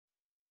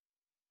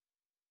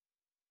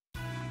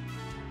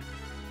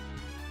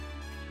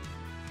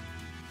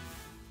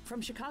From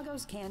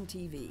Chicago's CAN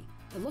TV,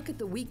 a look at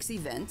the week's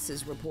events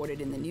is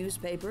reported in the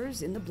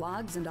newspapers, in the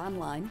blogs and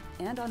online,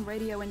 and on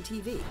radio and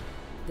TV.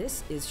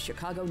 This is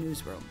Chicago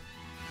Newsroom.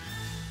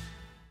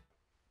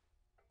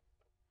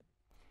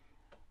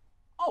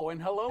 Oh,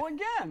 and hello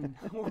again.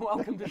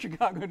 Welcome to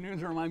Chicago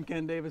Newsroom. I'm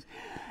Ken Davis.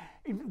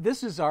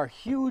 This is our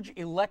huge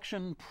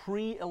election,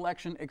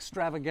 pre-election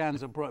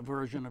extravaganza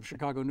version of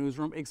Chicago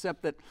Newsroom,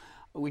 except that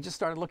we just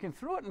started looking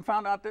through it and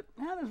found out that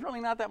there's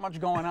really not that much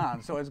going on.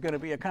 So it's going to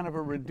be a kind of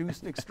a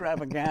reduced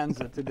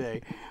extravaganza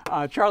today.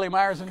 Charlie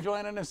Meyerson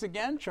joining us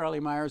again. Charlie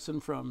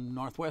Meyerson from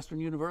Northwestern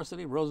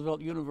University, Roosevelt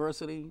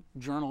University,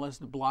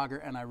 journalist,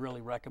 blogger, and I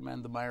really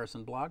recommend the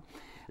Meyerson blog.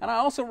 And I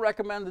also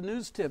recommend the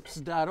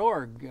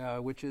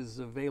newstips.org, which is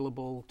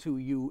available to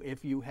you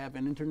if you have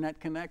an internet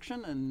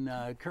connection.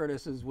 And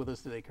Curtis is with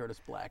us today,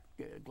 Curtis Black.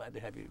 Glad to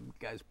have you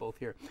guys both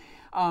here.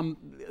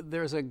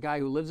 There's a guy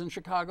who lives in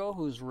Chicago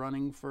who's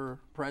running for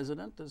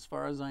president, as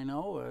far as I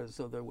know,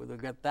 so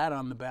they've got that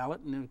on the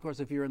ballot. And of course,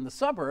 if you're in the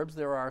suburbs,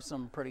 there are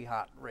some pretty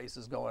hot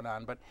races going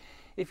on. But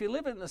if you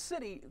live in the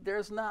city,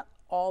 there's not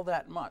all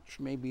that much.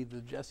 Maybe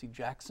the Jesse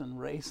Jackson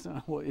race,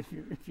 if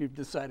you've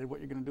decided what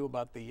you're going to do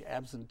about the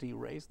absentee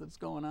race that's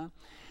going on.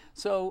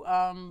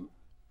 So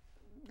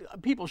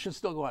people should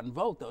still go out and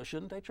vote, though,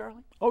 shouldn't they,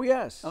 Charlie? Oh,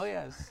 yes. Oh,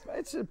 yes.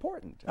 It's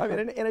important. I mean,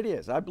 and it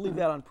is. I believe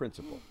that on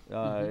principle.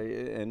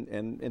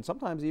 And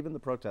sometimes even the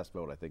protest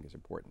vote, I think, is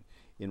important.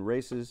 In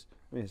races,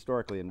 I mean,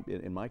 historically,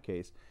 in my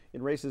case,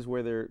 in races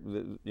where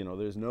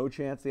there's no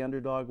chance the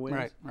underdog wins.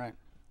 Right, right.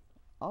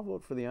 I'll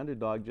vote for the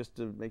underdog just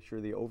to make sure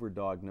the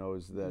overdog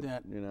knows that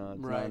it's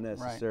not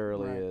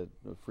necessarily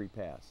a free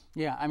pass.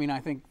 Yeah, I mean, I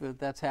think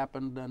that's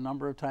happened a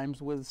number of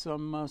times with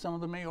some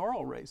of the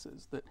mayoral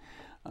races. That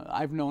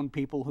I've known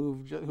people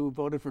who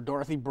voted for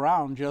Dorothy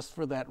Brown just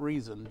for that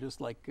reason.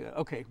 Just like,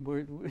 okay,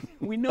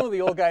 we know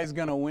the old guy's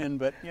going to win,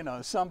 but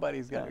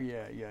somebody's got to.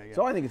 Yeah.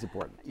 So I think it's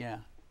important. Yeah.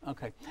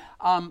 Okay,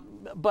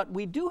 but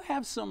we do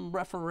have some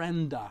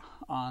referenda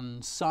on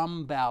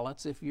some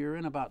ballots. If you're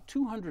in about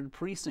 200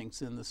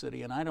 precincts in the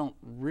city, and I don't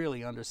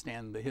really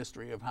understand the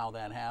history of how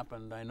that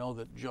happened. I know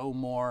that Joe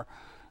Moore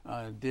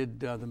did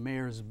the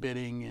mayor's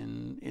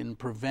bidding in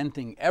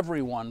preventing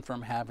everyone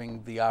from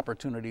having the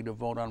opportunity to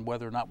vote on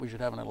whether or not we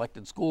should have an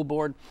elected school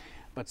board.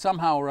 But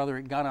somehow or other,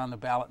 it got on the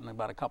ballot in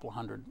about a couple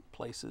hundred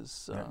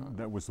places.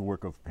 That was the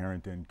work of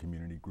parent and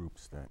community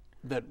groups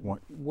that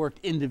worked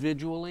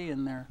individually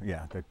in their...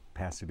 Yeah, that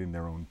passed it in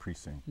their own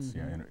precincts.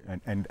 Yeah,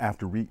 and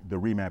after the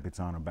remap, it's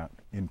on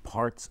in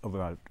parts of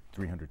about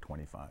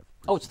 325.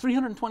 Oh, it's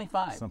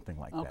 325? Something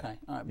like that. Okay,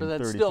 all right.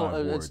 But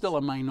it's still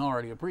a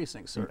minority of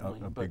precincts, certainly.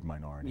 A big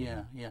minority.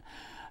 Yeah.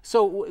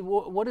 So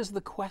what is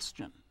the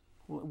question?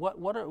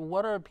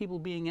 What are people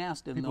being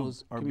asked in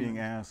those communities? People are being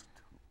asked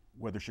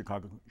whether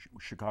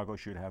Chicago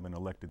should have an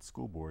elected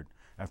school board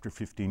after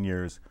 15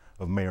 years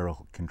of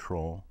mayoral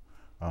control.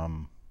 A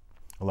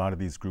lot of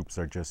these groups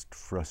are just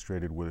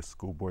frustrated with a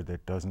school board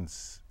that doesn't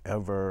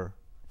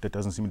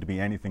seem to be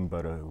anything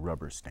but a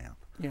rubber stamp.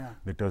 Yeah.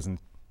 That doesn't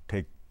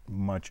take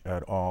much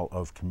at all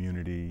of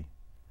community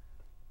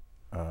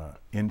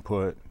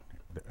input,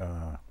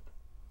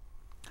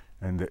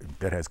 and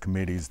that has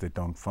committees that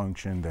don't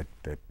function,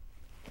 that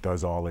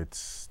does all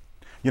its...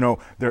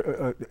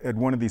 there at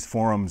one of these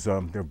forums,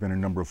 there have been a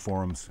number of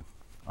forums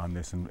on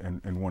this,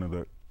 and one of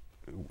the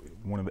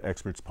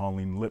experts,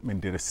 Pauline Lippman,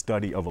 did a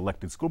study of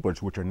elected school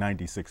boards, which are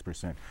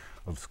 96%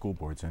 of school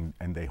boards, and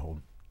they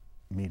hold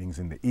meetings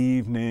in the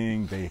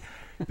evening.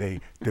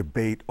 They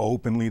debate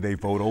openly. They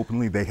vote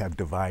openly. They have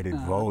divided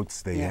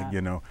votes.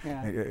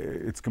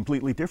 It's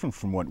completely different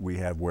from what we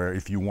have, where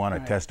if you want to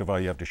testify,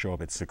 you have to show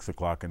up at 6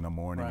 o'clock in the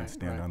morning and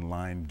stand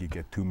online. You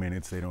get 2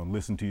 minutes. They don't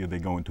listen to you. They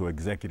go into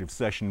executive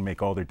session,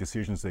 make all their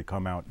decisions. They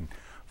come out and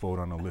vote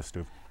on a list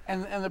of.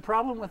 And the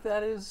problem with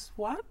that is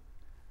what?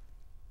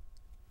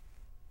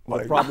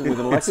 The problem with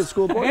an elected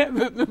school board?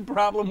 The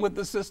problem with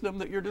the system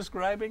that you're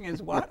describing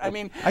is what? I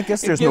mean, I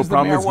guess there's no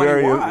problem.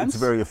 It's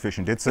very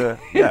efficient. It's a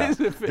it is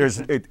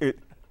efficient.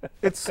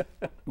 It's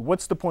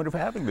what's the point of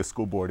having the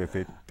school board if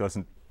it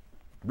doesn't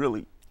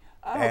really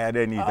add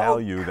any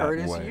value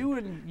Curtis, that way? you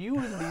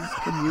and these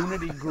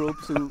community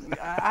groups who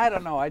I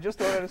don't know. I just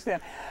don't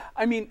understand.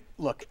 I mean,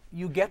 look,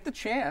 you get the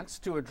chance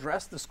to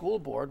address the school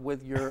board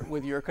with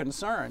your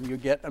concern. You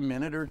get a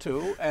minute or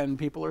two, and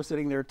people are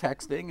sitting there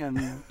texting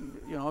and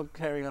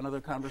carrying on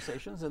other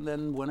conversations. And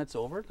then when it's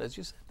over, as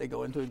you said, they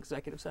go into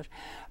executive session.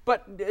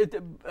 But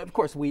of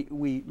course,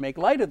 we make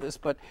light of this.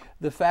 But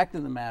the fact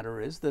of the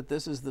matter is that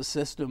this is the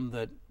system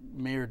that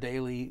Mayor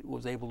Daley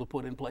was able to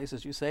put in place,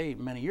 as you say,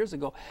 many years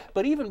ago.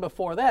 But even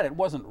before that, it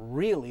wasn't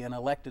really an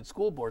elected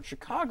school board.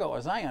 Chicago,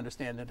 as I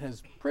understand it,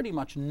 has pretty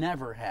much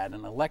never had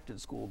an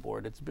elected school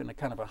board. It's been a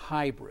kind of a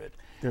hybrid.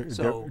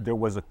 There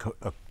was a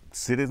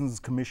citizens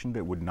commission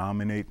that would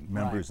nominate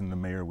members, and the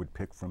mayor would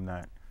pick from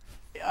that.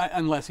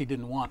 Unless he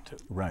didn't want to.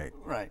 Right.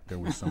 Right. There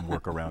was some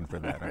workaround for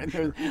that, I'm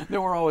sure.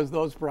 There were always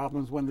those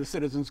problems when the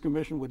Citizens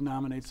Commission would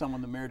nominate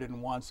someone the mayor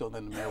didn't want, so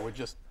then the mayor would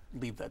just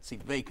leave that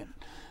seat vacant,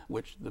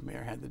 which the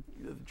mayor had the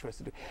choice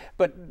to do.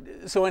 But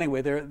so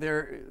anyway,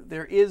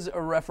 there is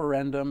a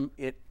referendum.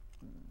 It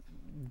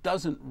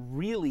doesn't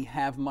really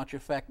have much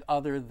effect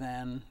other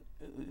than,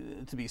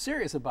 to be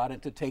serious about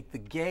it, to take the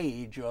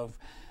gauge of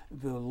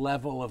the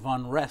level of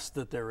unrest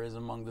that there is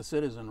among the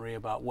citizenry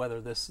about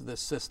whether this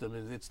system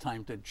it's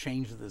time to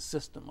change the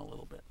system a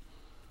little bit.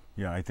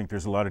 Yeah, I think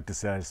there's a lot of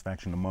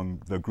dissatisfaction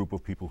among the group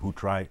of people who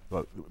try,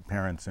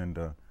 parents and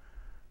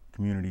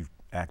community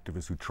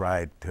activists who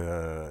try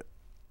to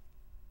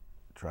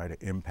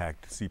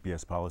impact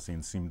CPS policy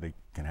and seem they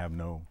can have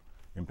no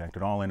impact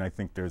at all. And I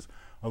think there's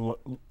a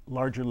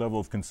larger level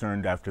of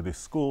concern after the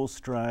school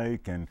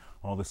strike and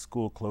all the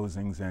school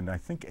closings. And I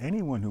think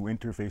anyone who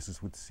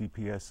interfaces with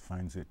CPS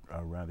finds it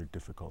a rather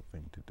difficult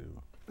thing to do.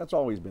 That's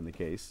always been the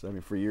case. I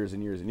mean, for years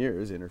and years and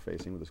years,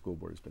 interfacing with the school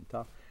board has been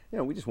tough. You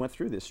know, we just went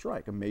through this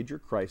strike, a major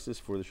crisis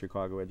for the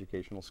Chicago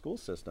educational school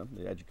system,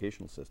 the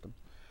educational system.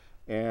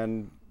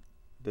 And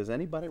does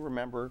anybody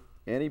remember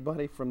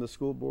anybody from the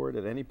school board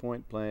at any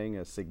point playing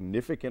a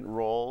significant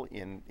role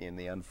in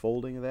the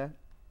unfolding of that?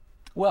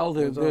 Well,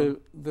 the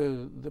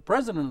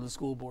president of the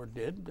school board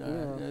did.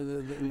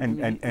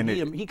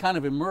 He kind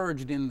of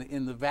emerged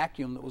in the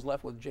vacuum that was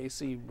left with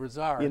J.C.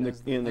 Brizard.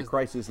 In the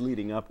crisis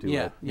leading up to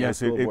it. Yes,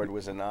 the school board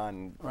was a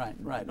non.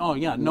 Right. Oh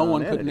yeah, no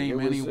one could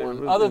name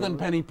anyone other than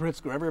Penny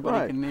Pritzker.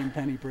 Everybody can name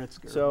Penny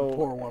Pritzker. So,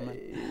 poor woman.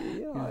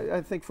 I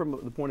think from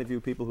the point of view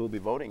of people who will be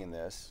voting in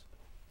this,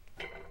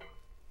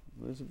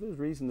 there's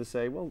reason to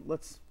say, well,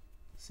 let's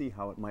see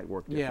how it might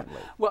work differently.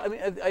 Yeah. Well, I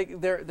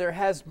mean, there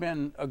has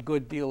been a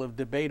good deal of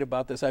debate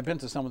about this. I've been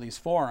to some of these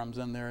forums,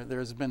 and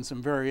there's been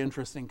some very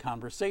interesting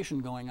conversation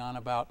going on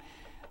about,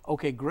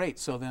 okay, great.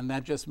 So then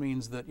that just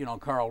means that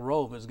Karl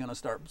Rove is going to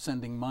start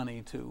sending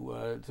money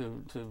to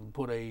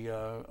put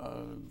a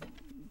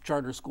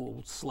charter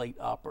school slate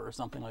up or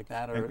something like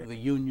that, or the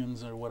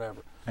unions or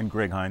whatever. And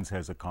Greg Hines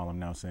has a column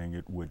now saying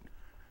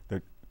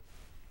that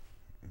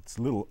it's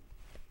a little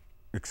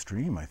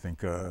extreme, I think,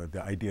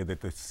 the idea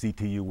that the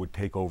CTU would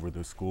take over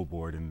the school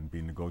board and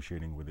be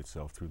negotiating with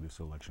itself through this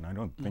election. I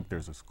don't think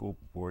there's a school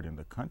board in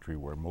the country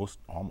where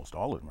almost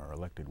all of them are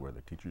elected where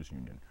the teachers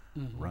union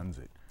runs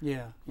it.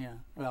 Yeah.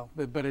 Well,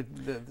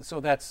 so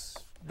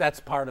that's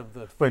part of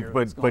the fear.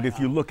 But if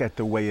you look at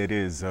the way it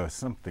is,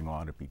 something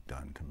ought to be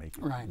done to make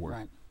it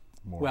work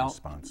more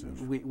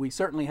responsive. We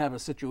certainly have a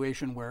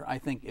situation where I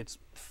think it's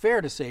fair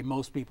to say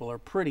most people are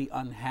pretty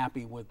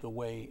unhappy with the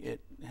way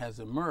it has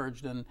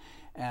emerged,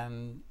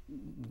 and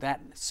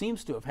that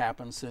seems to have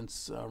happened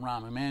since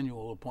Rahm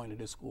Emanuel appointed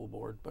his school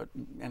board. But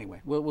anyway,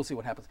 we'll see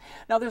what happens.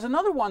 Now, there's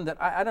another one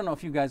that I don't know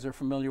if you guys are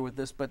familiar with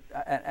this, but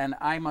and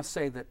I must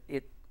say that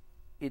it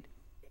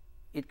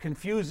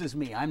confuses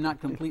me. I'm not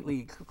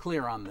completely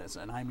clear on this,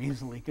 and I'm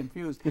easily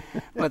confused.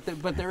 But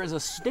there is a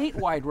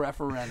statewide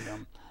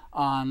referendum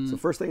on. It's the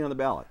first thing on the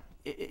ballot.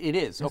 It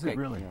is. Okay. Is it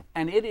really? Yeah.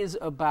 And it is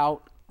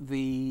about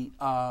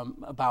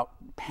about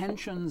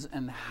pensions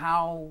and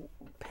how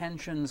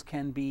pensions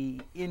can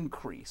be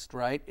increased.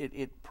 Right.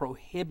 It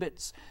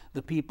prohibits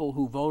the people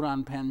who vote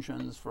on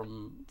pensions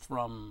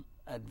from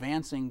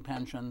advancing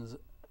pensions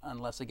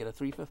unless they get a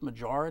 3/5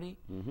 majority.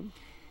 Mm-hmm.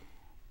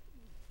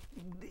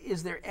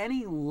 Is there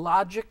any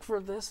logic for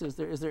this? Is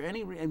there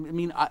any? I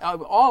mean,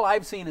 all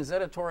I've seen is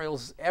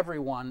editorials.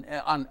 Everyone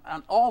on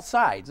all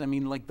sides. I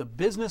mean, like the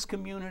business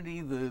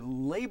community, the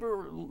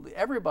labor.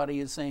 Everybody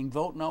is saying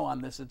vote no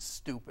on this. It's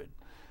stupid.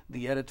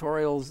 The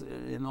editorials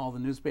in all the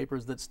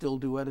newspapers that still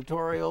do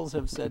editorials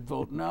have said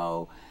vote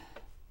no.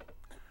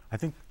 I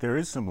think there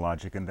is some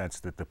logic, and that's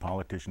that the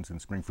politicians in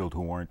Springfield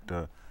who aren't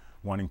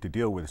wanting to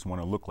deal with this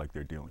want to look like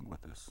they're dealing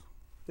with this.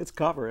 It's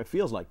cover. It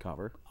feels like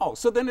cover. Oh,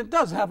 so then it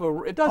does have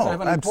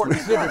an important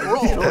civic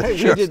role. We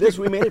did this.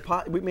 We made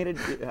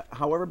it.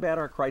 However bad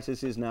our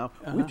crisis is now,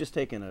 we've just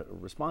taken a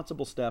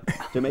responsible step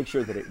to make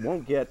sure that it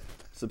won't get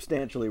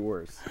substantially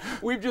worse.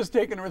 We've just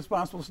taken a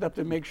responsible step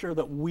to make sure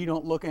that we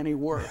don't look any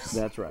worse.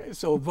 That's right.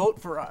 So vote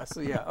for us.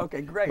 Yeah.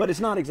 Okay. Great. But it's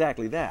not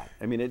exactly that.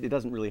 I mean, it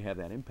doesn't really have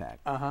that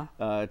impact.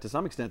 To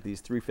some extent,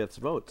 these 3/5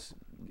 votes,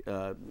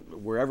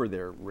 wherever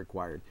they're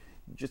required,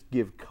 just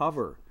give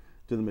cover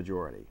to the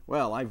majority.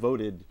 Well, I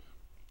voted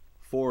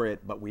for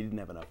it, but we didn't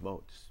have enough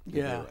votes.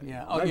 Yeah.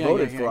 I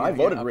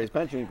voted to raise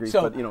pension increase,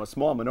 but a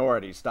small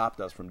minority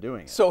stopped us from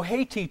doing it. So,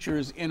 hey,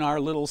 teachers in our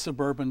little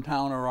suburban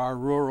town or our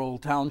rural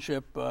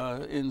township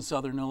in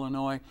southern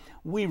Illinois,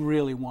 we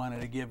really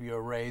wanted to give you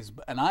a raise,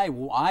 and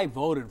I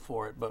voted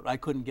for it, but I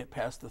couldn't get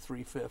past the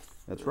 3/5.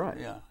 That's right.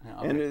 Yeah.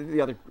 Okay.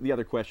 And the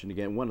other question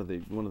again, one of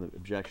the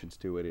objections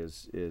to it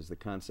is the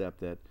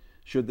concept that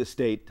should the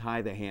state tie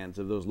the hands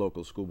of those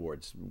local school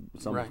boards,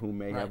 some of whom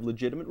may have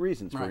legitimate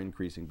reasons for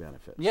increasing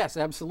benefits? Yes,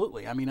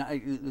 absolutely. I mean,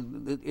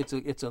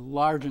 it's a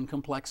large and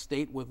complex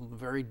state with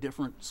very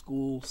different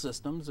school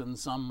systems, and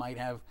some might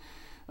have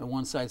a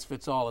one size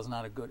fits all is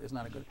not a good.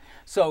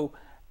 So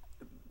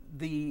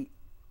the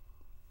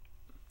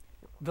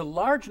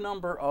large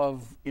number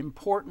of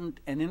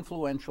important and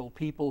influential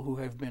people who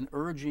have been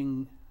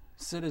urging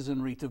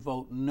citizenry to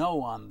vote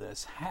no on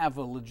this have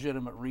a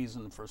legitimate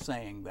reason for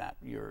saying that.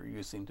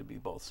 You seem to be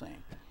both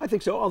saying. I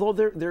think so, although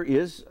there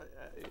is,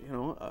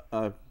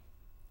 I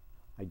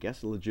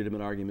guess, a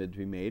legitimate argument to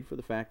be made for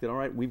the fact that, all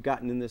right, we've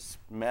gotten in this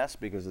mess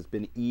because it's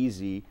been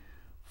easy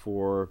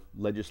for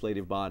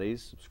legislative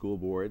bodies, school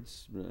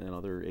boards, and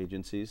other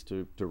agencies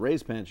to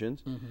raise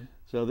pensions.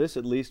 So this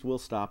at least will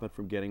stop it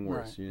from getting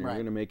worse. You're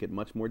going to make it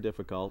much more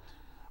difficult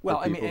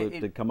for people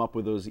to come up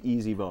with those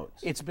easy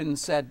votes. It's been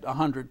said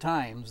 100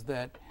 times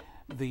that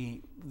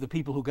the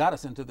people who got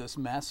us into this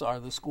mess are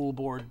the school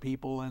board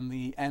people and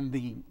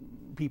the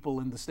people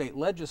in the state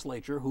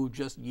legislature who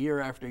just year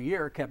after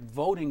year kept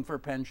voting for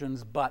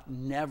pensions but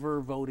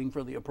never voting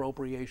for the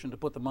appropriation to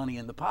put the money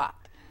in the pot.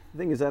 The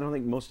thing is, I don't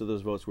think most of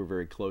those votes were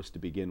very close to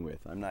begin with.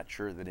 I'm not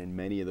sure that in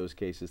many of those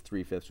cases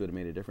 3/5 would have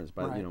made a difference.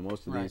 But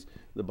most of these,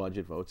 the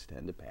budget votes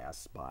tend to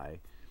pass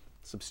by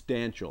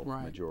substantial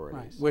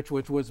majorities. Which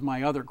was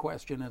my other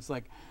question. It's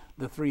like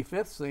the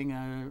 3/5 thing.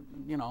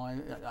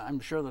 I'm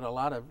sure that a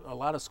lot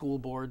of school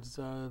boards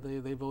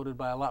they voted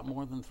by a lot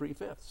more than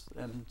 3/5,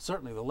 and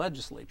certainly the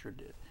legislature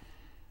did.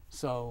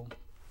 So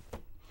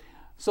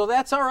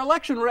that's our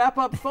election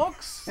wrap-up,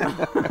 folks.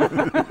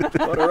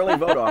 Vote early,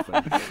 vote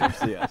often.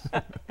 Yes.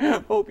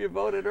 Hope you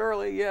voted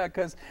early, yeah,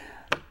 because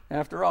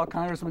after all,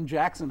 Congressman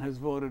Jackson has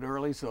voted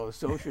early, so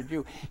should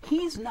you.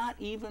 He's not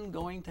even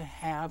going to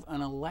have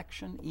an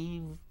election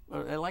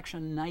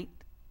night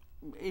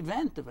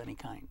event of any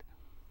kind.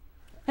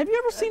 Have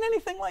you ever seen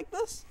anything like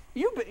this?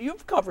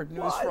 You've covered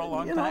news for a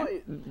long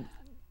time.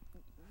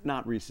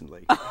 Not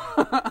recently.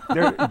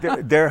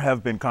 There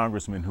have been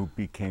congressmen who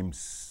became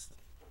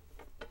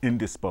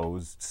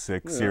indisposed,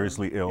 sick,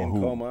 seriously ill,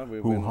 who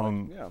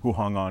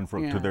hung on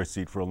to their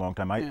seat for a long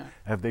time.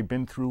 Have they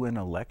been through an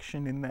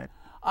election in that?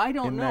 I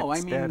don't know.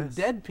 I mean, status?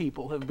 dead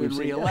people have been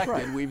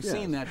reelected. We've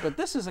seen that, but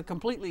this is a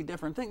completely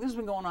different thing. This has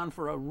been going on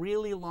for a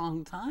really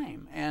long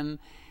time, and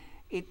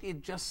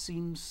it just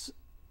seems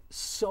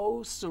so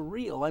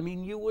surreal. I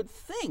mean, you would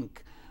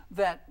think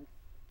that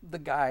the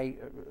guy,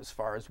 as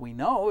far as we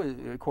know,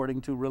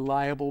 according to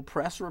reliable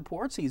press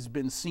reports, he's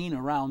been seen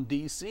around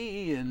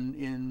D.C.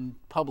 in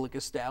public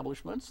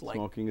establishments like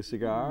smoking a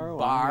cigar,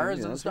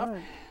 bars and stuff.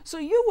 Right. So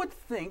you would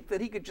think that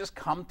he could just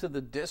come to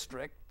the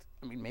district.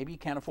 I mean, maybe he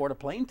can't afford a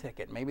plane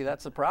ticket. Maybe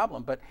that's the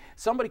problem. But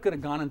somebody could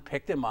have gone and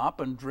picked him up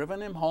and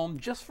driven him home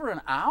just for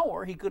an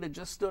hour. He could have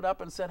just stood up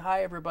and said,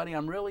 "Hi, everybody.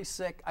 I'm really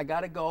sick. I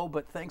got to go,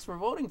 but thanks for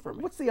voting for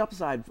me." What's the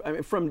upside,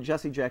 from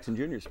Jesse Jackson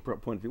Jr.'s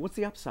point of view? What's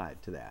the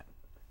upside to that?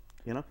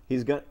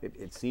 He's got.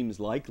 It seems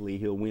likely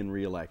he'll win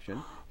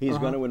re-election. He's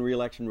going to win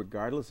re-election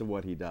regardless of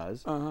what he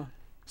does.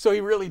 So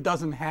he really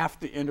doesn't have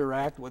to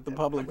interact with the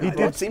public. He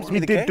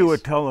did do a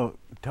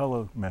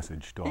tele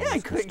message to all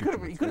his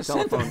constituents. He could have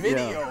sent a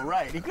video,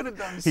 right? He could have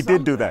done. He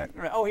did do that.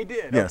 Right. Oh, he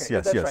did. Yes, okay.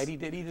 yes, That's yes. right. He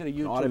did a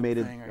YouTube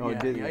automated thing.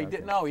 he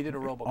did. No, he did a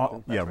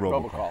robocall.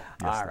 Robocall.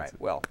 Yes, all right.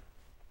 Well,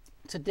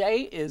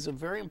 today is a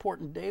very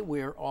important day.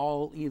 We're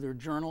all either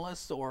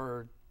journalists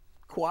or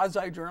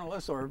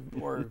quasi-journalists or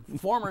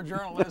former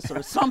journalists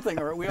or something,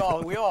 or we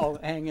all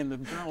hang in the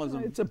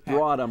journalism. It's a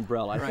broad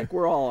umbrella. I think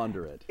we're all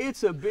under it.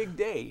 It's a big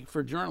day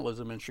for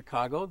journalism in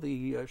Chicago.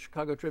 The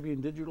Chicago Tribune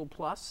Digital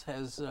Plus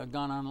has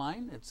gone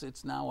online.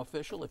 It's now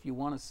official. If you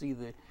want to see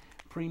the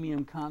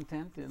premium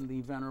content in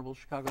the venerable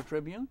Chicago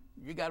Tribune,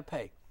 you got to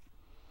pay.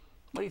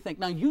 What do you think?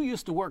 Now, you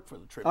used to work for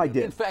the Tribune. I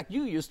did. In fact,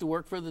 you used to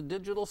work for the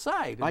digital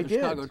side of the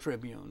Chicago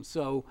Tribune.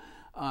 So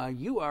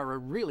you are a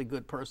really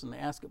good person to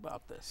ask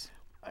about this.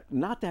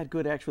 Not that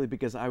good, actually,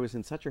 because I was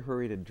in such a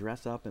hurry to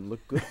dress up and look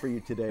good for you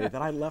today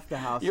that I left the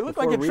house. You look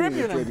like a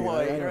Tribune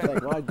employee. I was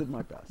like, well, I did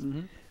my best.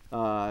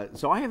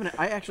 So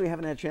I actually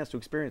haven't had a chance to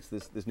experience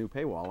this new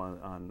paywall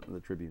on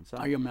the Tribune side.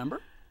 Are you a member?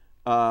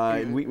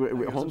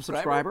 We're a home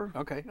subscriber.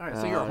 Okay, all right.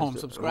 So you're a home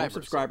subscriber. Home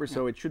subscriber,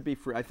 so it should be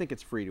free. I think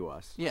it's free to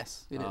us.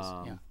 Yes, it is.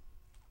 Yeah.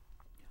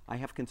 I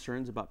have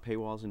concerns about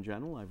paywalls in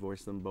general. I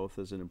voice them both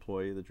as an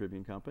employee of the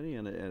Tribune Company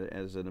and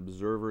as an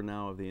observer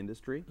now of the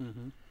industry.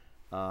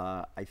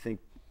 I think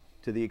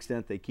to the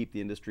extent they keep the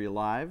industry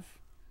alive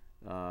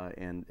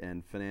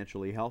and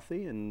financially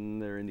healthy,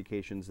 and there are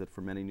indications that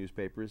for many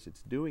newspapers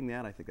it's doing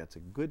that, I think that's a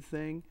good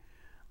thing.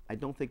 I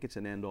don't think it's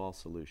an end-all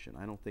solution.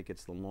 I don't think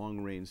it's the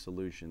long-range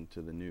solution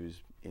to the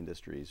news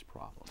industry's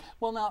problems.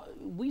 Well, now,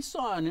 we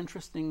saw an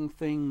interesting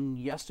thing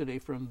yesterday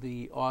from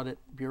the Audit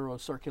Bureau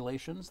of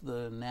Circulations,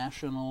 the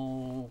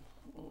national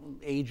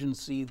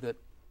agency that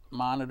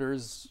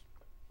monitors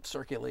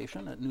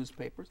circulation at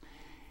newspapers.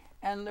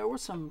 And there were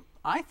some,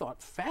 I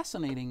thought,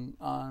 fascinating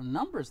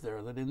numbers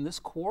there, that in this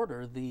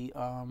quarter, the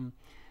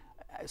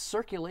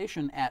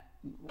circulation at,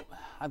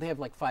 they have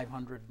like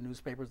 500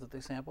 newspapers that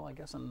they sample, I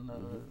guess. And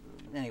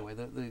anyway,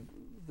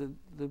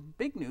 the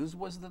big news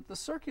was that the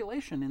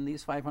circulation in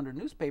these 500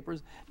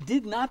 newspapers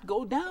did not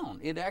go down.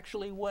 It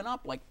actually went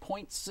up like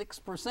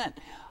 0.6%.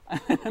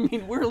 I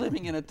mean, we're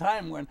living in a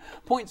time when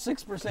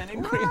 0.6%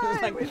 increase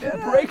is like,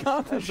 break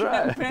out the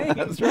champagne.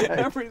 That's right.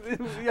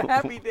 The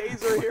happy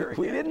days are here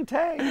again. We didn't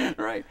tank.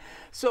 Right.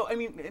 So, I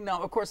mean,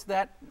 now, of course,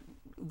 that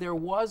there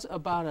was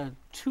about a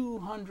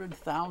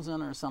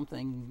 200,000 or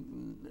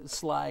something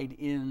slide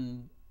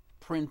in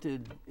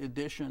printed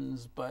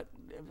editions, but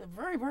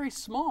very, very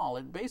small.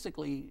 It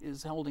basically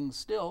is holding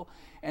still,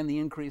 and the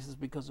increase is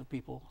because of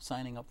people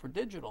signing up for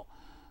digital.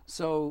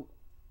 So,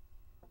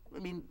 I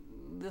mean,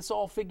 this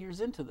all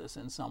figures into this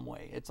in some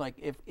way. It's like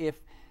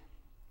if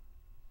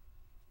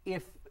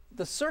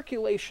the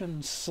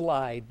circulation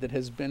slide that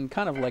has been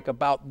kind of like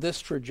about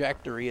this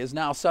trajectory is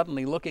now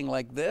suddenly looking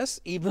like this,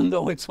 even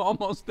though it's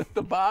almost at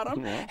the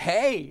bottom,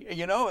 hey,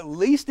 you know, at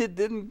least it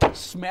didn't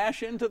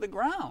smash into the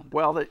ground.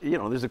 Well, you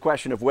know, there's a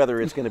question of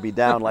whether it's going to be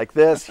down like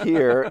this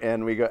here,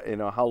 and we got, you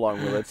know, how long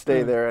will it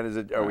stay there, and is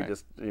it, are we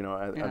just, you know,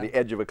 on the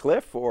edge of a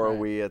cliff, or are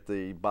we at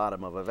the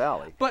bottom of a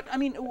valley? But I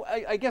mean,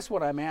 I guess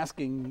what I'm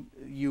asking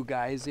you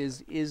guys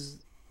is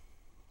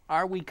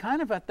are we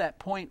kind of at that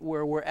point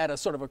where we're at a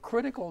sort of a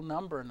critical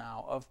number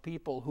now of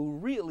people who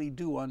really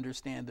do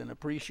understand and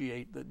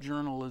appreciate that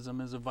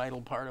journalism is a vital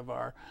part of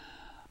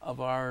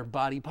our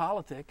body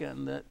politic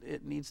and that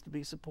it needs to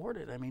be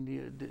supported? I mean,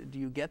 do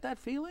you get that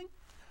feeling?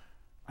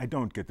 I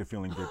don't get the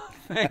feeling that,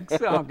 Thanks.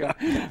 Oh, God.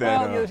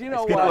 that you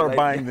know people what? are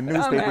buying the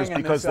newspapers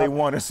hanging because this they up.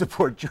 want to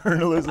support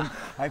journalism.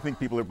 I think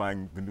people are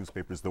buying the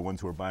newspapers. The ones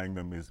who are buying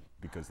them is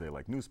because they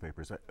like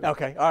newspapers.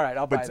 Okay, all right,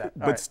 I'll buy that. All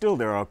But right. still,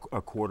 there are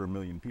a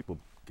 250,000 people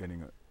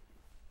getting a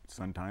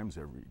Sun Times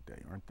every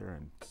day, aren't there?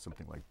 And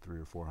something like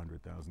 300,000 or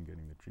 400,000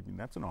 getting the Tribune.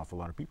 That's an awful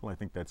lot of people. I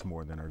think that's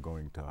more than are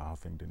going to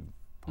Huffington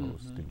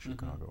Post in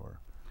Chicago. Or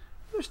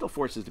There's still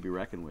forces to be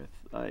reckoned with.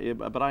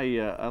 But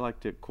I like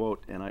to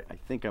quote, and I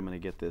think I'm going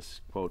to get this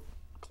quote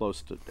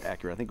close to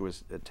accurate. I think it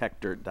was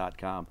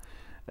techdirt.com.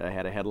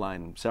 Had a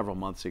headline several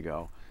months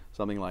ago,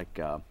 something like,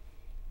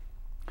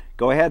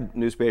 go ahead,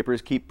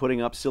 newspapers, keep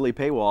putting up silly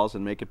paywalls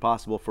and make it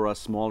possible for us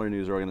smaller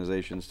news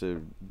organizations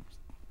to,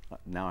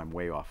 now I'm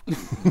way off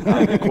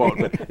the quote,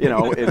 but, you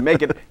know,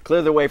 make it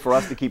clear the way for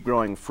us to keep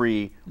growing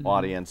free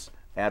audience,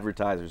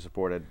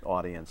 advertiser-supported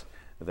audience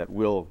that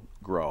will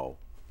grow.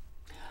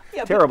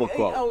 Yeah, Terrible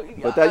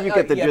quote. But that you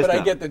get the gist but I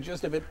of it. get the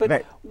gist of it. But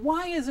Right.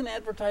 why is an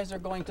advertiser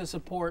going to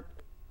support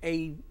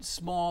a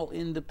small,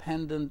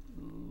 independent,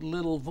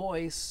 little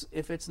voice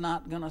if it's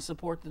not going to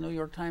support the New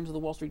York Times, or the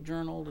Wall Street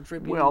Journal, the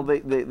Tribune? Well,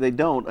 they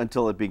don't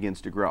until it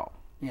begins to grow.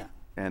 Yeah.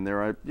 And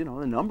there are, you know,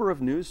 a number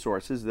of news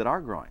sources that are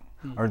growing.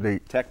 are they?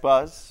 Tech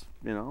Buzz,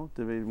 you know,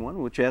 to be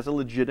one, which has a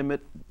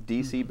legitimate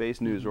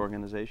DC-based news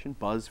organization,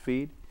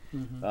 BuzzFeed.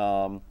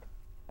 I'm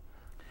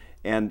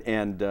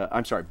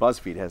sorry,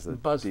 BuzzFeed has the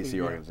BuzzFeed, DC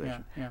yeah,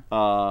 organization. yeah.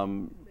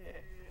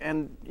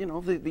 And, you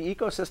know, the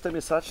ecosystem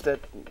is such that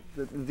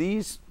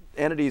these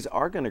entities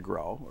are going to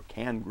grow, or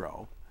can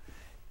grow,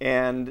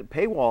 and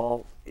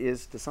paywall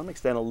is, to some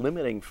extent, a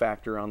limiting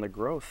factor on the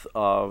growth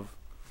of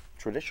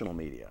traditional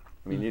media.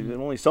 I mean, there's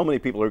only so many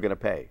people who are going to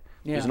pay.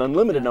 There's an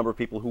unlimited number of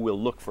people who will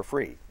look for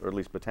free, or at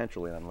least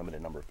potentially an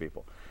unlimited number of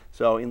people.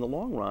 So in the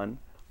long run,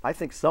 I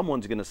think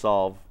someone's going to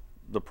solve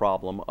the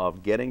problem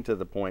of getting to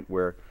the point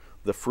where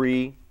the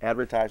free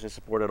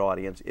advertiser-supported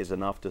audience is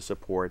enough to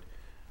support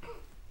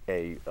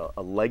a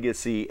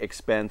legacy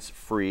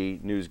expense-free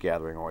news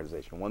gathering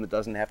organization, one that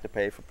doesn't have to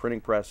pay for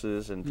printing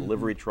presses and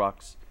delivery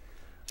trucks,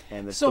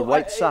 and it's the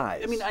right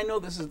size. I mean, I know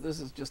this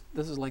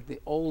is like the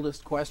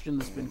oldest question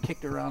that's been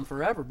kicked around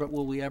forever, but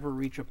will we ever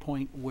reach a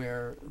point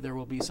where there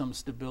will be some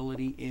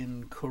stability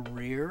in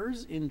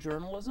careers in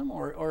journalism,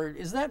 or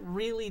is that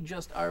really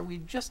just, are we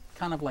just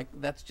kind of like,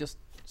 that's just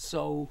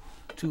so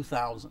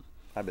 2000?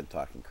 I've been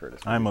talking,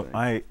 Curtis. I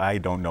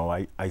don't know.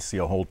 I see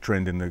a whole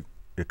trend in the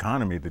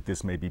economy that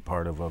this may be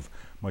part of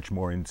much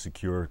more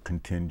insecure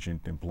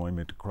contingent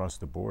employment across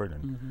the board,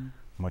 and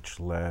much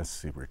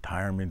less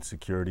retirement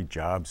security,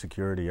 job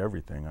security,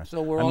 everything.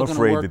 So we're I'm all going to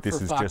afraid work that this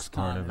for is just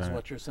part Foxconn, of is that.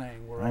 what you're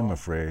saying. I'm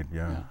afraid,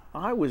 yeah.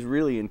 I was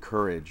really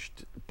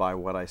encouraged by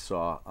what I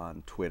saw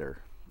on Twitter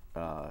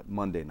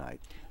Monday night.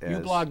 You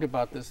blogged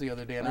about this the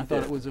other day, and I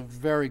thought it was a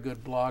very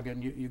good blog,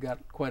 and you got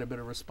quite a bit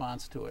of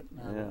response to it.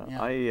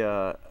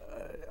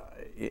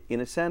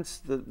 In a sense,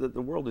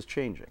 the world is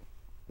changing.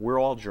 We're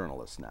all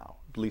journalists now,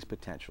 at least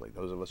potentially,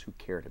 those of us who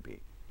care to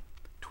be.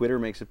 Twitter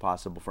makes it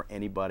possible for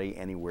anybody,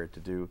 anywhere to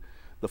do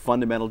the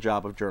fundamental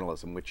job of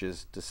journalism, which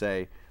is to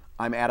say,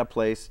 I'm at a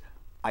place,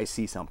 I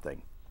see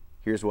something.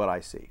 Here's what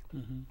I see.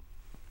 It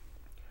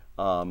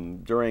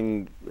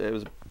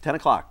was 10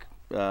 o'clock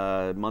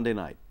Monday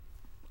night.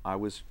 I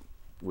was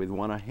with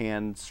one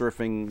hand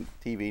surfing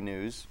TV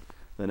news,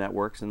 the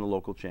networks and the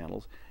local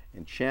channels,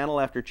 and channel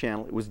after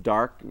channel. It was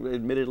dark.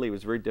 Admittedly, it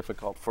was very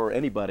difficult for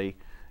anybody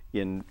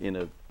in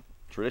a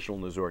traditional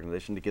news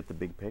organization to get the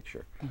big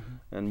picture.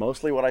 And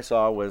mostly what I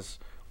saw was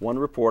one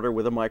reporter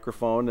with a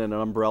microphone and an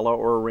umbrella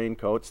or a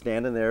raincoat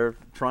standing there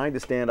trying to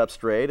stand up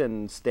straight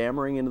and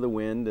stammering into the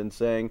wind and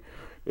saying,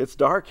 it's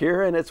dark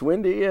here and it's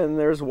windy and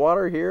there's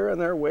water here and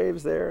there are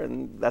waves there,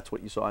 and that's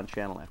what you saw on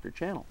channel after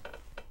channel.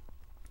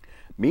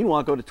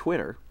 Meanwhile, go to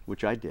Twitter,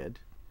 which I did,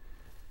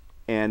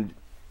 and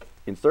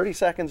in 30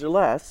 seconds or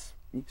less,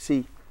 you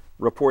see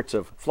reports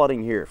of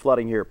flooding here,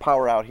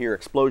 power out here,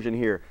 explosion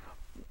here,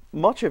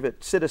 much of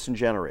it citizen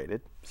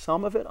generated,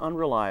 some of it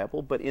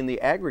unreliable, but in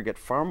the aggregate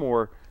far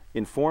more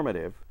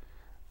informative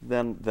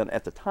than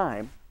at the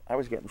time I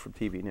was getting from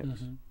TV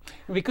news.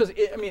 Because,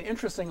 I mean,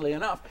 interestingly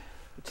enough,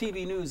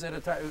 TV news at a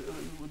time,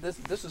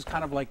 this is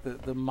kind of like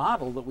the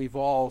model that we've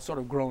all sort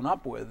of grown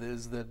up with,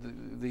 is that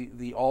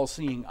the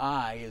all-seeing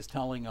eye is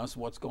telling us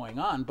what's going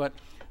on, but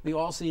the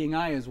all-seeing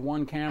eye is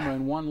one camera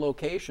in one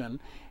location,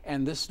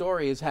 and this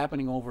story is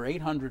happening over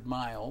 800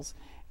 miles,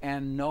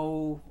 and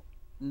no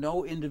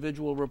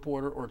individual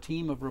reporter or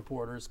team of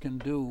reporters can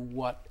do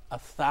what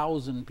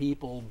 1,000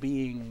 people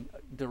being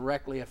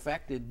directly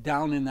affected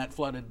down in that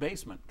flooded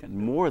basement can do.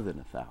 More than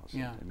 1,000.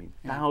 Yeah. I mean,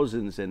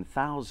 thousands and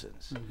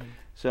thousands.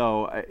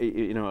 So,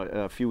 you know,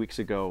 a few weeks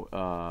ago,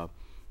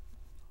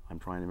 I'm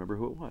trying to remember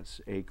who it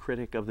was. A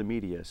critic of the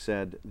media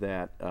said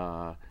that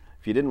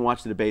if you didn't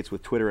watch the debates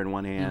with Twitter in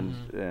one hand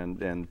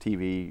and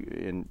TV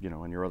in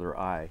your other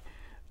eye,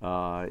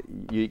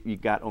 you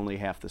got only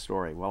half the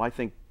story. Well, I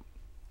think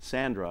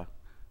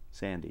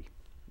Sandy,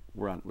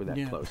 we're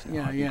that close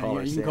now. You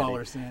can call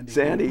her Sandy.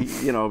 Sandy,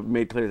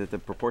 made clear that the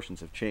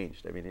proportions have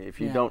changed. I mean, if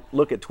you don't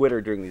look at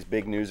Twitter during these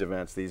big news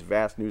events, these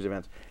vast news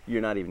events,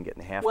 you're not even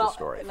getting half the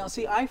story. Well, now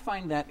see, I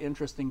find that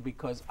interesting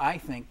because I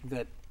think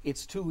that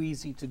it's too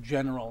easy to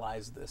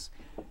generalize this.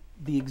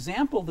 The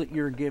example that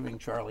you're giving,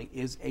 Charlie,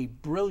 is a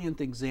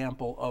brilliant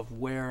example of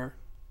where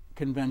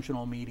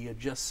conventional media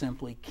just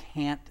simply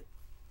can't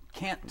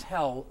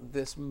tell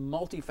this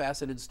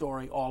multifaceted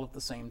story all at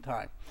the same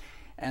time.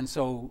 And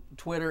so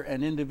Twitter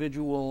and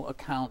individual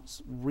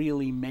accounts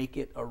really make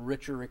it a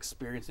richer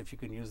experience, if you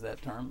can use that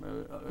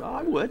term.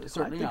 I would.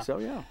 Certainly, I think so,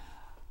 yeah.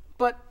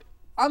 But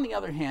on the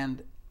other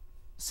hand,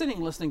 sitting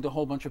listening to a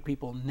whole bunch of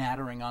people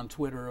nattering on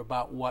Twitter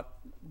about what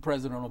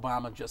President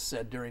Obama just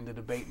said during the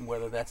debate and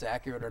whether that's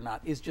accurate or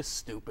not is just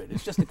stupid.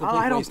 It's just a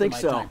complete waste of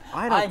my time.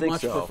 I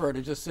much prefer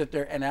to just sit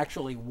there and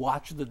actually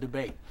watch the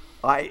debate.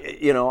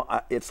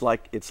 It's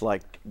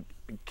like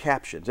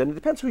captions, and it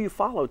depends who you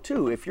follow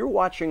too. If you're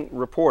watching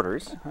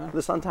reporters,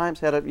 the Sun-Times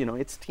had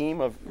its team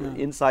of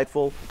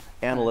insightful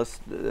analysts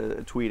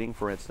tweeting,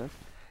 for instance,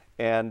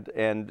 and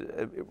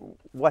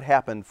what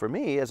happened for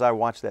me as I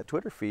watched that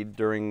Twitter feed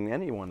during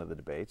any one of the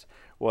debates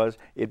was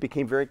it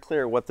became very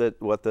clear what the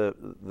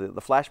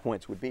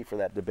flashpoints would be for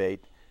that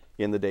debate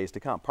in the days to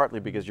come. Partly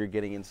because you're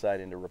getting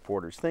insight into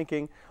reporters'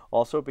 thinking,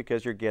 also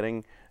because you're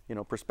getting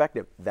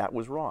perspective. That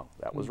was wrong.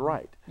 That was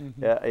right.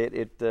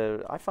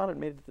 I found it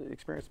made the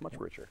experience much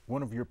richer.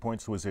 One of your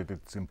points was that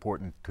it's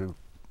important to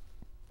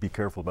be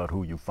careful about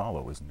who you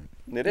follow, isn't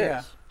it? It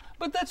is.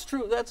 But that's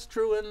true. That's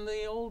true in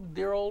the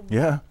dear old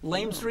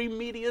lamestream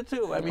media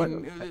too. I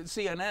mean,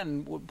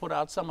 CNN would put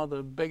out some of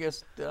the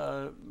biggest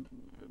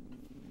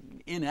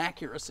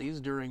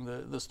inaccuracies during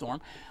the storm.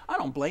 I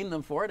don't blame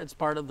them for it. It's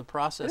part of the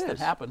process that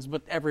happens.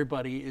 But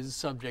everybody is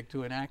subject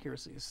to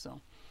inaccuracies.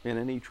 So. In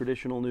any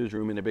traditional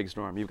newsroom in a big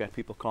storm, you've got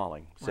people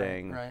calling,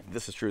 saying,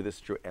 this is true,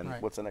 and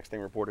what's the next thing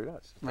a reporter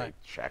does? They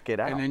check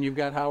it out. And then you've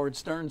got Howard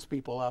Stern's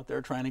people out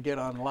there trying to get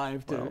on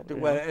live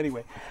well,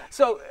 anyway.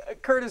 So,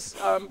 Curtis,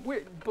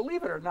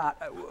 believe it or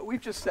not,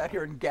 we've just sat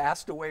here and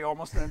gassed away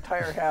almost an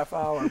entire half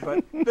hour,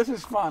 but this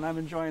is fun. I'm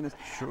enjoying this.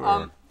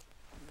 Sure.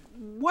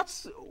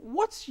 What's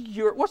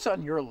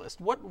on your list?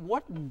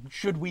 What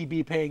should we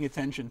be paying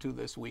attention to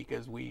this week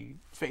as we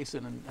face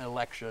an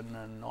election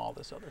and all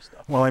this other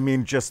stuff? Well, I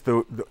mean, just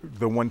the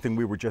one thing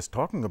we were just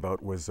talking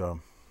about was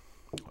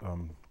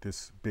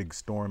this big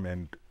storm,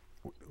 and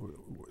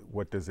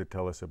what does it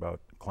tell us about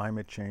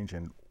climate change,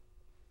 and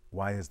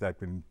why has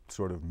that been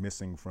sort of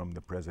missing from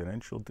the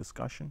presidential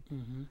discussion?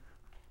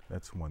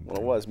 That's one thing.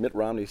 Well, it was. Mitt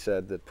Romney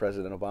said that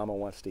President Obama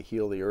wants to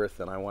heal the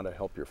earth, and I want to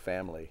help your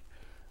family.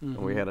 And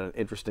we had an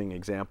interesting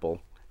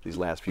example these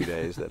last few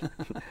days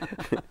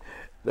that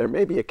there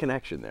may be a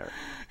connection there.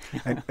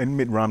 And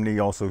Mitt Romney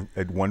also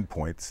at one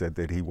point said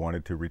that he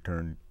wanted to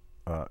return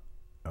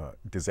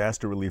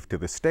disaster relief to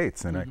the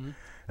states, and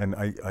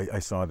I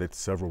saw that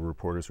several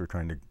reporters were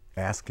trying to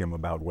ask him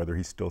about whether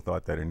he still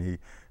thought that, and he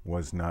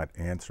was not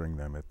answering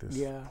them at this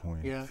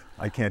point.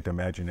 I can't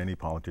imagine any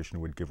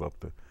politician would give up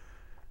the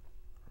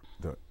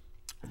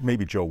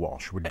maybe Joe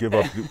Walsh would give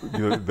up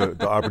the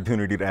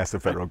opportunity to ask the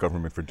federal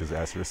government for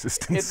disaster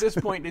assistance. At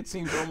this point, it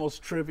seems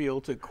almost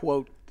trivial to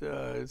quote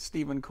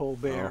Stephen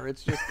Colbert.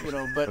 It's just, but,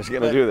 I was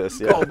going to do this.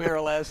 Colbert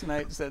last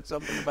night said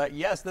something about,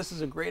 yes, this is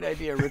a great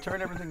idea.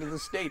 Return everything to the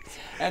state,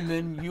 and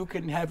then you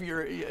can have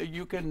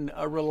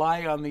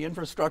rely on the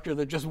infrastructure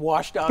that just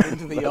washed out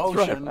into the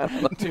ocean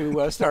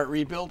to start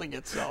rebuilding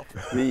itself.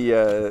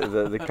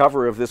 The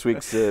cover of this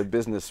week's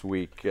Business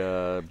Week,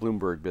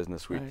 Bloomberg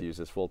Business Week, to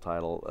use its full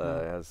title,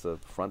 has the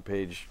front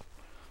page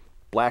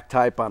black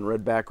type on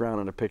red background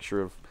and a picture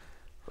of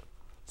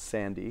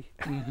Sandy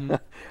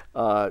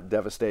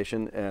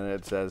devastation, and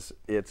it says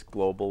it's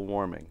global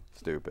warming,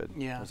 stupid.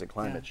 It's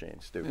climate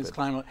change, stupid. It's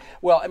climate.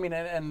 Well, I mean,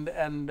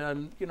 and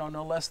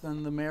no less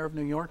than the mayor of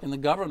New York and the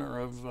governor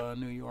of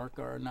New York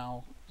are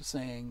now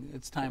saying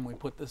it's time we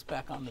put this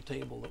back on the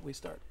table, that we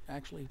start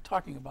actually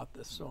talking about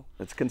this. So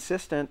it's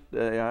consistent.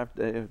 I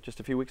just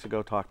a few weeks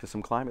ago talked to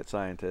some climate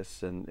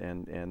scientists,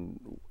 and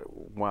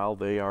while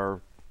they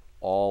are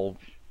all,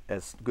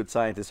 as good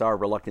scientists are,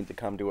 reluctant to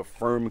come to a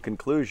firm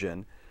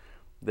conclusion,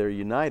 they're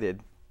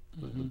united,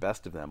 the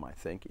best of them, I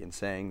think, in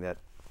saying that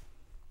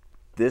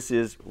this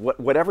is,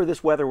 whatever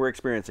this weather we're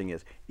experiencing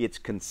is, it's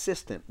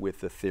consistent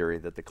with the theory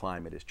that the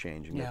climate is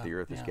changing, that the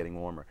Earth is getting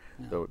warmer.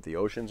 The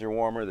oceans are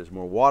warmer, there's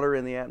more water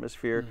in the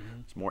atmosphere,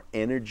 there's more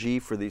energy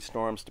for these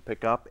storms to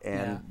pick up,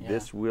 and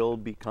this will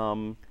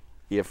become,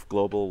 if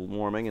global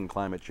warming and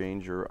climate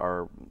change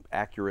are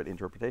accurate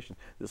interpretations,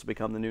 this will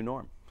become the new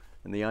norm.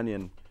 And the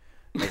Onion...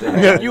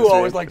 You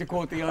always like to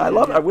quote the Onion. I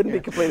love it. I wouldn't be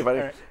complaining about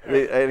it.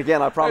 And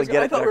again, I'll probably get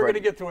it. I thought we were going to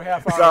get through a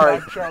half hour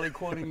without Charlie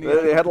quoting the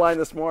Onion. The headline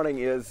this morning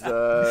is,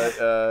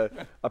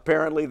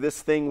 apparently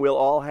this thing we'll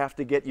all have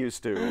to get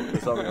used to, or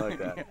something like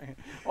that.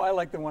 Well, I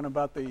like the one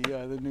about the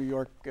New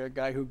York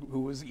guy who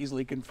was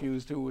easily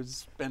confused, who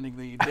was spending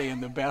the day in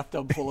the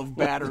bathtub full of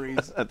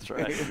batteries. That's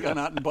right. He had gone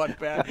out and bought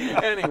batteries.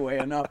 Anyway,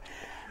 enough.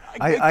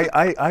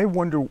 I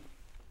wonder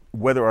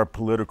whether our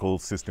political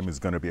system is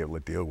going to be able to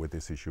deal with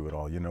this issue at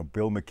all. You know,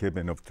 Bill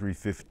McKibben of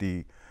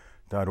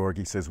 350.org,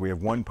 he says we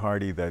have one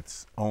party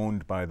that's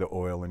owned by the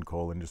oil and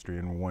coal industry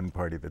and one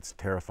party that's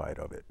terrified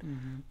of it.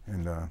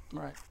 And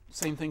right.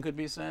 Same thing could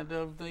be said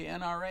of the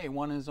NRA.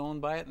 One is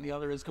owned by it and the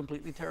other is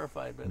completely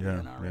terrified by the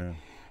NRA. Yeah.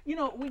 You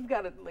know, we've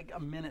got like a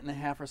minute and a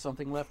half or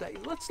something left.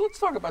 Let's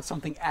talk about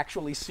something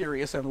actually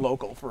serious and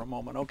local for a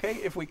moment, okay?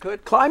 If we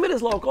could. Climate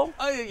is local.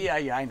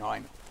 Yeah, I know.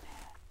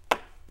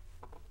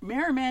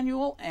 Mayor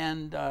Emanuel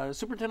and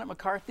Superintendent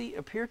McCarthy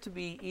appear to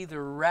be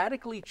either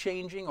radically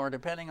changing or,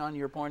 depending on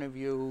your point of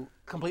view,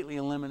 completely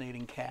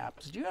eliminating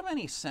caps. Do you have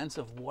any sense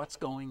of what's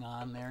going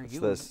on there? It's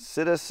the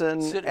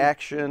citizen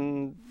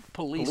action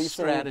police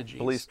strategy.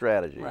 Police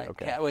strategy. Right.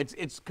 Okay.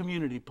 It's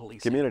community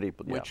policing.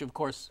 Which, of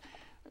course,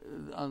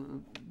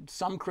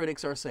 some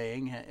critics are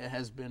saying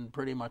has been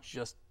pretty much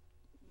just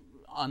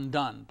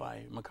undone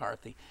by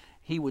McCarthy.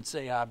 He would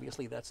say,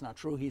 obviously, that's not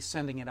true. He's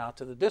sending it out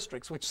to the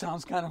districts, which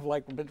sounds kind of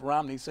like Mitt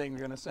Romney saying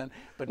they're going to send,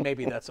 but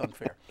maybe that's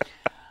unfair.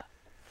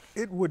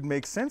 It would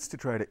make sense to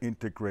try to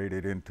integrate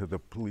it into the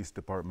police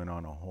department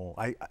on a whole.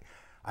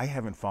 I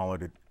haven't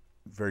followed it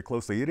very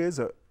closely. It is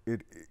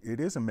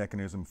a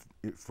mechanism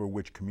for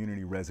which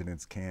community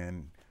residents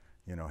can,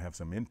 you know, have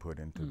some input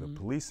into the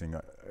policing.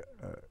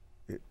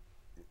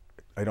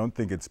 I don't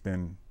think it's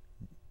been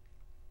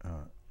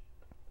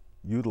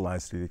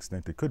utilized to the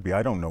extent it could be.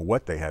 I don't know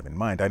what they have in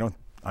mind.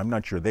 I'm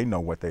not sure they know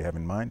what they have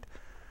in mind.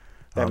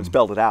 They haven't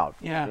spelled it out.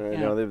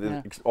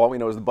 All we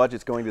know is the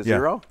budget's going to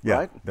zero,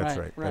 right? That's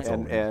right. That's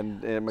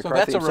and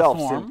McCarthy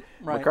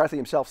McCarthy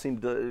himself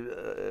seemed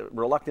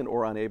reluctant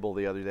or unable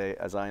the other day,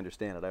 as I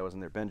understand it. I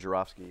wasn't there. Ben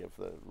Jarofsky of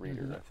the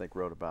Reader, I think,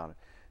 wrote about it,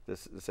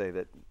 to say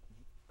that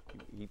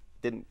he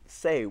didn't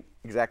say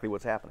exactly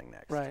what's happening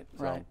next. Right.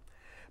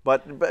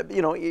 But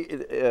you know,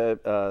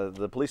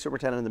 the police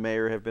superintendent and the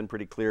mayor have been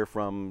pretty clear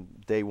from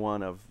day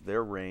one of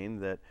their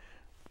reign that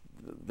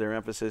their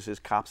emphasis is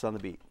cops on the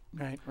beat.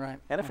 Right.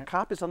 And if a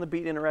cop is on the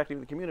beat interacting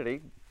with the community,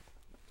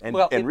 and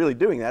really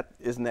doing that,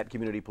 isn't that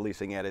community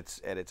policing at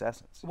its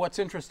essence? What's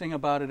interesting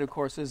about it, of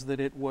course, is that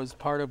it was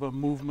part of a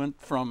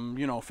movement from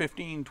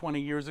 15,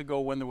 20 years ago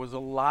when there was a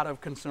lot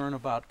of concern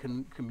about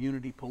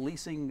community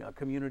policing,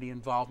 community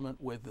involvement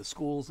with the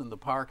schools and the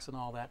parks and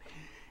all that.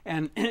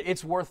 And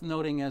it's worth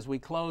noting as we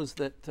close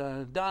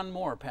that Don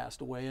Moore passed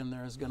away, and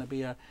there's going to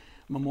be a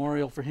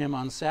memorial for him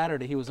on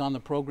Saturday. He was on the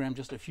program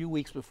just a few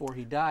weeks before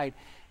he died,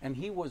 and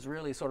he was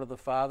really sort of the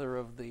father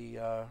of the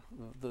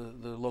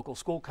local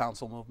school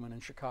council movement in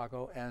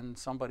Chicago, and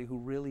somebody who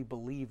really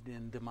believed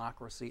in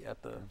democracy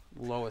at the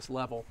lowest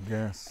level.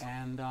 Yes.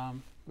 And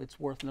it's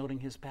worth noting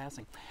his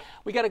passing.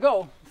 We got to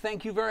go.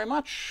 Thank you very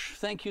much.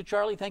 Thank you,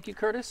 Charlie. Thank you,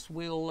 Curtis.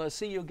 We'll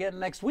see you again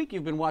next week.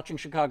 You've been watching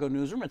Chicago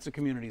Newsroom. It's a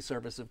community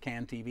service of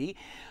CAN TV.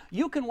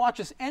 You can watch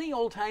us any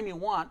old time you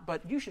want,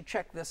 but you should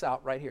check this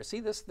out right here. See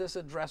this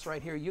address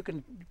right here? You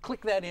can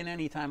click that in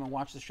anytime and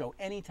watch the show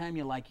anytime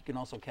you like. You can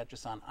also catch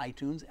us on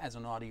iTunes as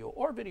an audio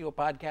or video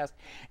podcast,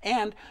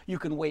 and you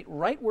can wait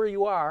right where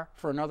you are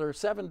for another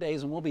 7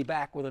 days, and we'll be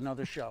back with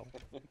another show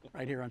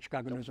right here on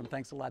Chicago Newsroom.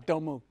 Thanks a lot.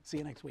 Don't move. See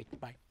you next week.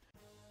 Bye.